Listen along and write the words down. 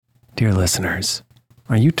Dear listeners,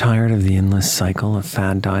 are you tired of the endless cycle of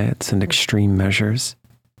fad diets and extreme measures?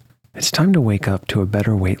 It's time to wake up to a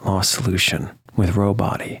better weight loss solution with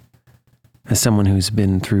Rowbody. As someone who's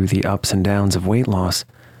been through the ups and downs of weight loss,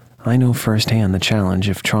 I know firsthand the challenge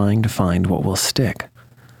of trying to find what will stick.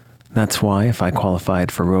 That's why if I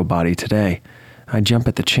qualified for Rowbody today, I'd jump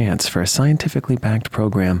at the chance for a scientifically backed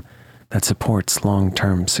program that supports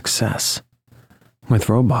long-term success. With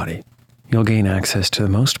Rowbody, you'll gain access to the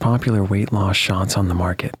most popular weight loss shots on the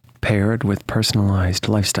market, paired with personalized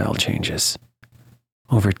lifestyle changes.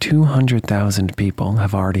 Over 200,000 people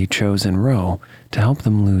have already chosen Row to help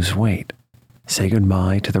them lose weight. Say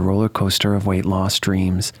goodbye to the roller coaster of weight loss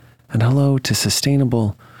dreams and hello to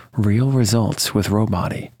sustainable, real results with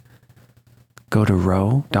Rowbody. Go to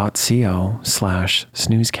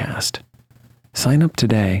row.co/snoozecast. Sign up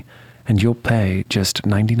today and you'll pay just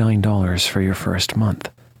 $99 for your first month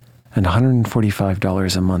and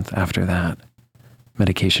 $145 a month after that.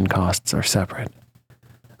 Medication costs are separate.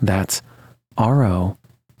 That's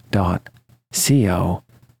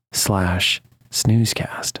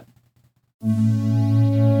ro.co/snoozecast.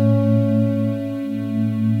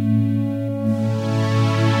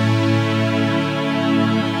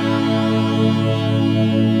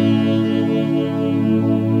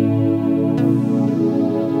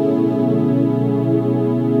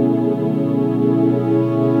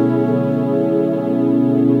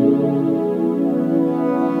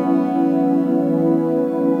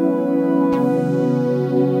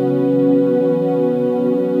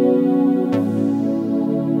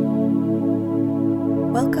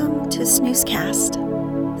 Welcome to Snoozecast,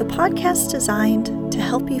 the podcast designed to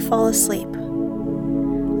help you fall asleep.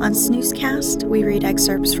 On Snoozecast, we read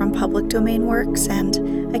excerpts from public domain works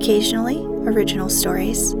and, occasionally, original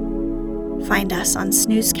stories. Find us on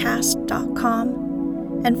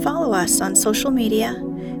snoozecast.com and follow us on social media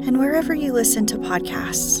and wherever you listen to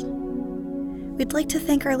podcasts. We'd like to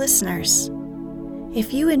thank our listeners.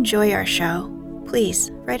 If you enjoy our show,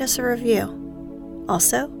 please write us a review.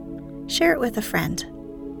 Also, share it with a friend.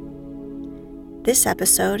 This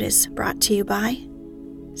episode is brought to you by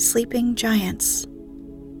Sleeping Giants.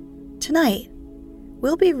 Tonight,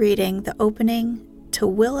 we'll be reading the opening to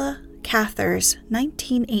Willa Cather's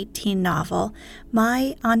 1918 novel,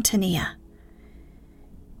 My Antonia.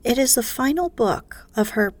 It is the final book of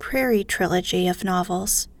her Prairie trilogy of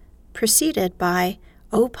novels, preceded by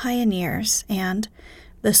O Pioneers and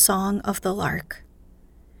The Song of the Lark.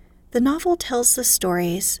 The novel tells the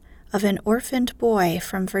stories of an orphaned boy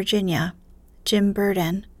from Virginia, Jim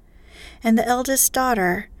Burden, and the eldest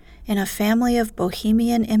daughter in a family of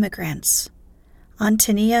Bohemian immigrants,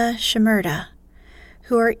 Antonia Shimerda,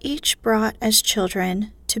 who are each brought as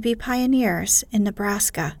children to be pioneers in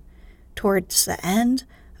Nebraska towards the end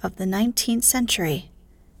of the 19th century.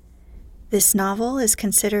 This novel is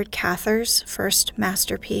considered Cather's first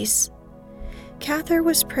masterpiece. Cather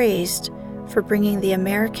was praised for bringing the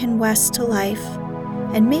American West to life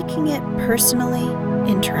and making it personally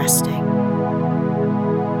interesting.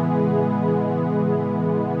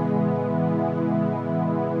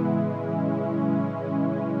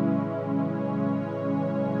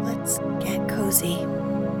 Let's get cozy.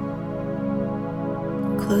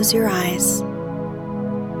 Close your eyes.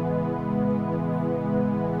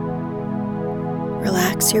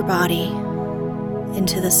 Relax your body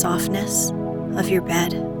into the softness of your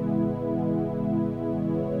bed.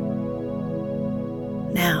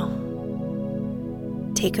 Now,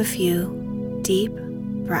 take a few deep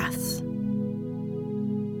breaths.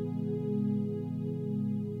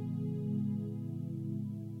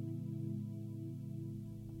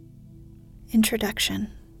 Introduction.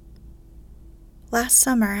 Last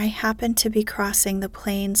summer, I happened to be crossing the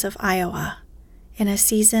plains of Iowa in a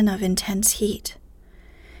season of intense heat,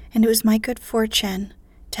 and it was my good fortune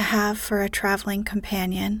to have for a traveling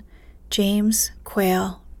companion James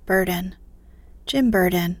Quayle Burden, Jim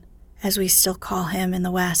Burden, as we still call him in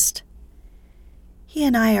the West. He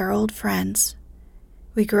and I are old friends.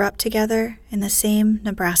 We grew up together in the same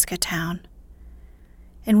Nebraska town,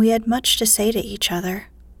 and we had much to say to each other.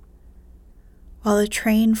 While the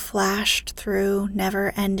train flashed through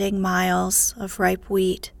never-ending miles of ripe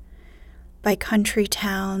wheat, by country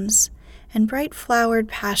towns and bright-flowered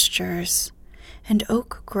pastures and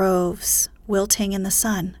oak groves wilting in the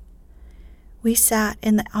sun, we sat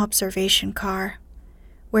in the observation car,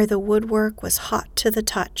 where the woodwork was hot to the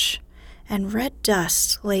touch and red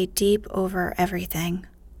dust lay deep over everything.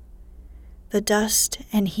 The dust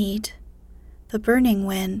and heat, the burning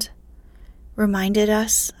wind, reminded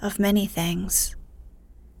us of many things.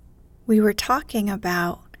 We were talking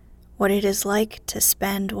about what it is like to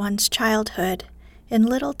spend one's childhood In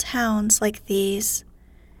little towns like these,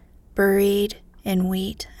 buried in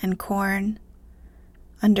wheat and corn,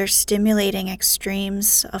 under stimulating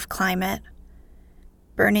extremes of climate,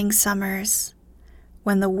 burning summers,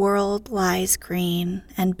 when the world lies green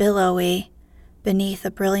and billowy beneath a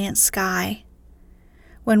brilliant sky,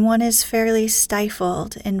 when one is fairly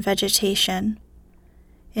stifled in vegetation,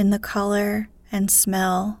 in the color and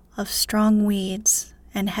smell of strong weeds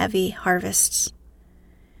and heavy harvests,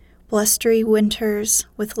 blustery winters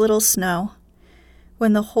with little snow,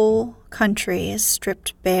 when the whole country is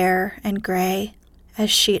stripped bare and gray as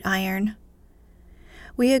sheet iron.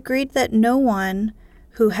 We agreed that no one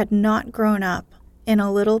who had not grown up in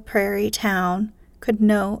a little prairie town could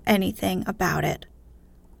know anything about it.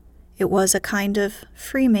 It was a kind of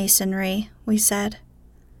Freemasonry, we said.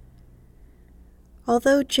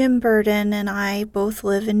 Although Jim Burden and I both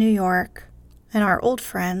live in New York and are old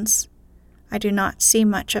friends, I do not see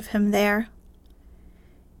much of him there.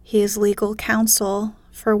 He is legal counsel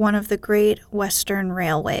for one of the great Western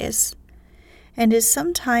railways and is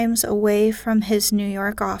sometimes away from his New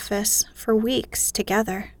York office for weeks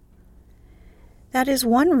together. That is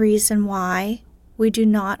one reason why we do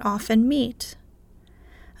not often meet.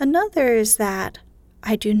 Another is that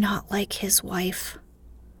I do not like his wife.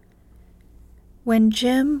 When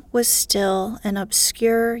Jim was still an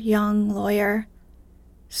obscure young lawyer,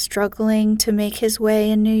 struggling to make his way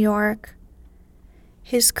in New York,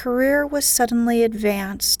 his career was suddenly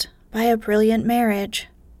advanced by a brilliant marriage.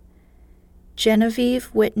 Genevieve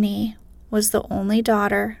Whitney was the only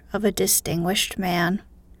daughter of a distinguished man.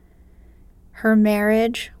 Her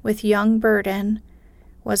marriage with young Burden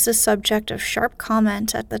was the subject of sharp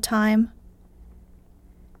comment at the time.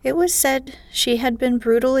 It was said she had been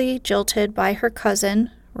brutally jilted by her cousin,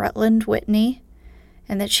 Rutland Whitney,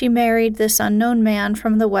 and that she married this unknown man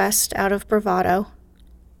from the West out of bravado.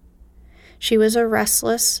 She was a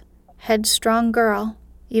restless, headstrong girl,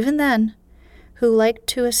 even then, who liked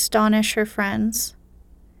to astonish her friends.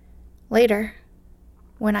 Later,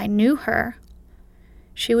 when I knew her,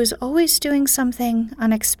 she was always doing something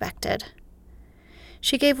unexpected.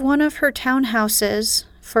 She gave one of her townhouses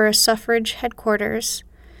for a suffrage headquarters,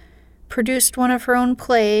 produced one of her own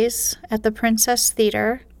plays at the Princess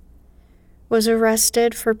Theater, was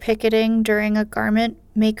arrested for picketing during a garment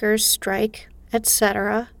makers' strike,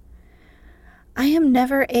 etc. I am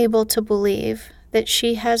never able to believe that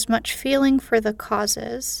she has much feeling for the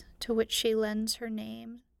causes to which she lends her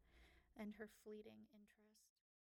name and her